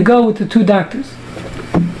 So we're going to go with the 2 doctors.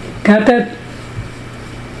 Got that?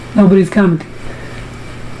 Nobody's commenting.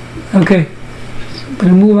 Okay. I'm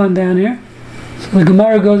going to move on down here. So the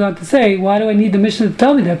Gemara goes on to say, why do I need the Mishnah to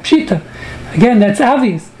tell me that? Pshita. Again, that's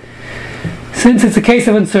obvious. Since it's a case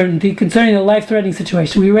of uncertainty concerning a life-threatening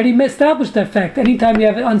situation, we already established that fact. Anytime you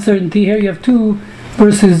have uncertainty here, you have 2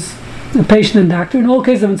 versus the patient and doctor. In all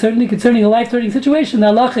cases of uncertainty concerning a life-threatening situation, the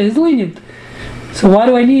halacha is lenient. So why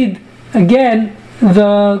do I need, again,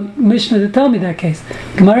 the Mishnah to tell me that case?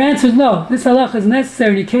 Gemara answers, no, this halacha is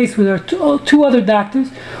necessary in a case where there are 2 other doctors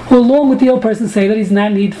who, along with the ill person, say that he does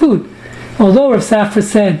not need food. Although Rav Safra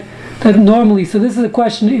said that normally, so this is a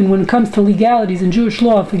question when it comes to legalities in Jewish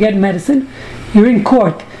law, forget medicine, you're in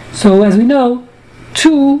court. So as we know,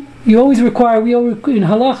 2, you always require, in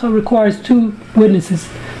halacha requires 2 witnesses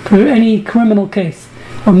for any criminal case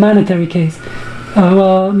or monetary case.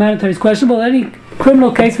 Monetary is questionable. Any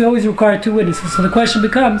criminal case, we always require 2 witnesses. So the question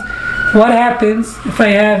becomes, what happens if I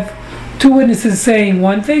have 2 witnesses saying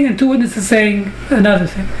one thing and 2 witnesses saying another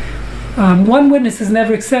thing? One witness is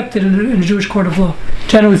never accepted in a Jewish court of law,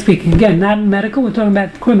 generally speaking. Again, not medical, we're talking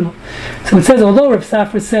about criminal. So it says, although Rav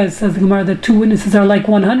Safra says the Gemara, that 2 witnesses are like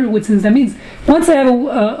 100 witnesses, that means once I have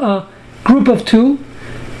a group of 2,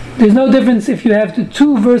 there's no difference if you have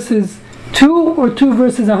 2 versus 2 or 2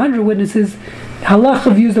 versus 100 witnesses.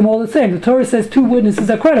 Halacha views them all the same. The Torah says 2 witnesses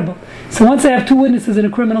are credible. So once I have 2 witnesses in a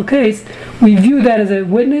criminal case, we view that as a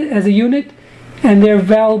witness, as a unit, and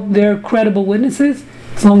they're credible witnesses.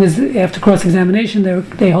 As long as after cross-examination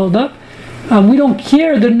they hold up. We don't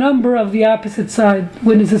care the number of the opposite side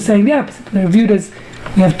witnesses saying the opposite. They're viewed as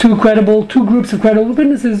we have 2 groups of credible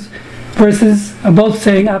witnesses versus both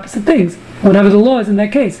saying opposite things, whatever the law is in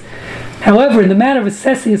that case. However, in the matter of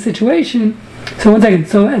assessing a situation, so 1 second,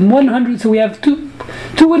 so in 100, so we have two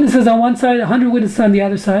witnesses on one side, 100 witnesses on the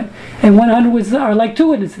other side, and 100 witnesses are like 2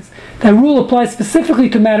 witnesses. That rule applies specifically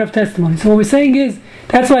to matter of testimony. So what we're saying is,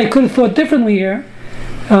 that's why I could have thought differently here,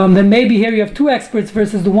 then maybe here you have 2 experts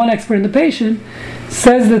versus the 1 expert and the patient.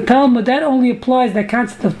 Says the Talmud, that only applies, that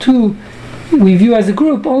concept of 2 we view as a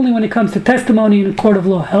group only when it comes to testimony in a court of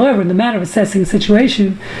law. However, in the matter of assessing a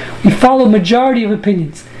situation, we follow majority of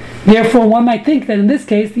opinions. Therefore, one might think that in this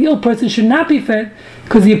case, the ill person should not be fed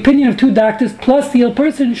because the opinion of two doctors plus the ill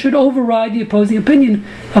person should override the opposing opinion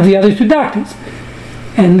of the other two doctors.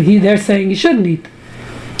 And they're saying he shouldn't eat.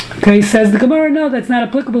 Okay, says the Gemara, no, that's not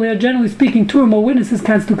applicable here. Generally speaking, two or more witnesses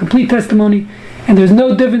constitute complete testimony, and there's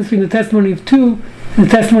no difference between the testimony of two and the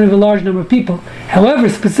testimony of a large number of people. However,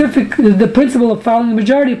 the principle of following the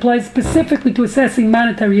majority applies specifically to assessing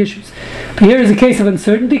monetary issues. But here is a case of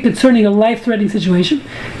uncertainty concerning a life-threatening situation.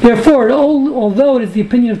 Therefore, although it is the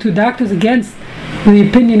opinion of two doctors against the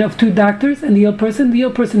opinion of two doctors and the ill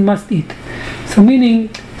person must eat. So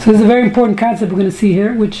this is a very important concept we're going to see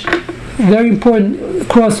here, which is very important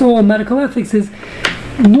across all medical ethics, is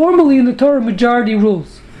normally in the Torah majority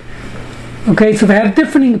rules. Okay, so if I have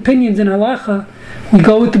differing opinions in halacha, we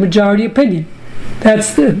go with the majority opinion.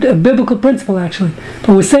 That's a biblical principle, actually. But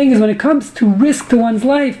what we're saying is when it comes to risk to one's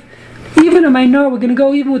life, even a minority, we're going to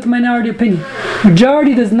go even with the minority opinion.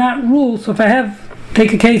 Majority does not rule. So if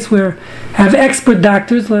take a case where I have expert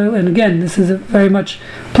doctors, and again, this is very much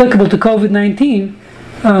applicable to COVID-19,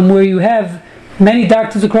 where you have many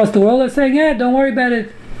doctors across the world are saying, yeah, don't worry about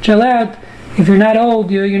it, chill out. If you're not old,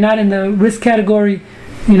 you're not in the risk category,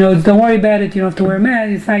 don't worry about it, you don't have to wear a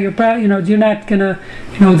mask, it's not your problem, you're not gonna,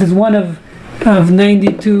 it's one of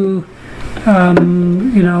 92,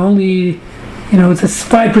 only, it's a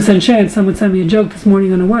 5% chance. Someone sent me a joke this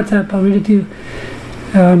morning on a WhatsApp, I'll read it to you.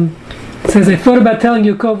 It says, I thought about telling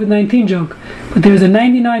you a COVID-19 joke, but there's a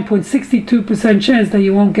 99.62% chance that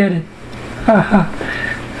you won't get it. Ha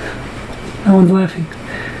ha. No one's laughing.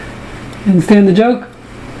 You understand the joke?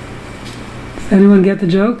 Does anyone get the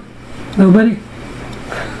joke? Nobody?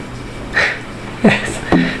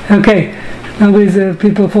 Yes. Okay. Nobody's,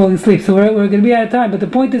 people are falling asleep. So we're going to be out of time. But the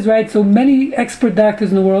point is, right, so many expert doctors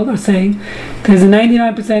in the world are saying there's a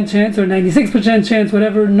 99% chance or 96% chance,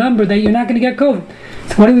 whatever number, that you're not going to get COVID.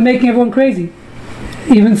 So what are we making everyone crazy?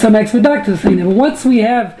 Even some expert doctors are saying that. But once we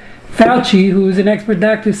have Fauci, who is an expert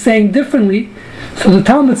doctor, saying differently, so the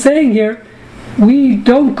Talmud is saying here, we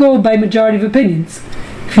don't go by majority of opinions.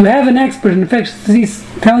 If you have an expert in infectious disease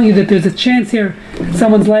telling you that there's a chance here that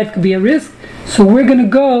someone's life could be at risk, so we're going to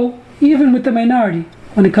go even with the minority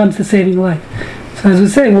when it comes to saving life. So as we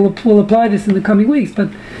say, we'll apply this in the coming weeks, but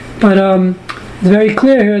it's very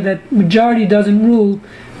clear here that majority doesn't rule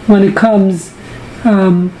when it comes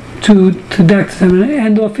to doctors. I'm going to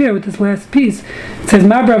end off here with this last piece. It says,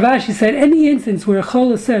 Mar Rav Ashi said, any instance where a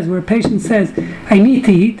chola says, where a patient says, I need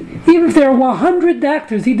to eat, even if there are 100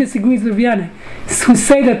 doctors, he disagrees with Vianney, who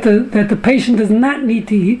say that the patient does not need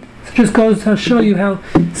to eat. So it just goes to show you how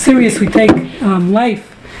serious we take life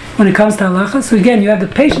when it comes to halacha. So again, you have the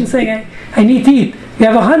patient saying, I need to eat. You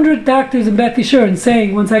have 100 doctors in Beth Yeshurun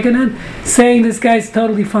saying this guy's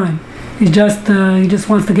totally fine. He just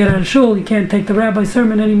wants to get out of shul. He can't take the rabbi's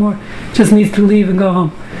sermon anymore. Just needs to leave and go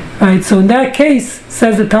home. Right. So in that case,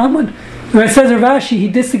 says the Talmud, where it says Rav Ashi, he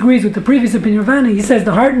disagrees with the previous opinion of Ravana. He says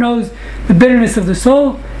the heart knows the bitterness of the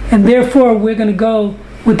soul, and therefore we're going to go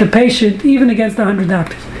with the patient even against 100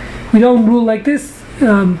 doctors. We don't rule like this,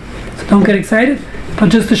 so don't get excited. But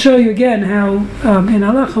just to show you again how in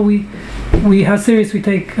halacha how serious we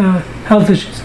take health issues.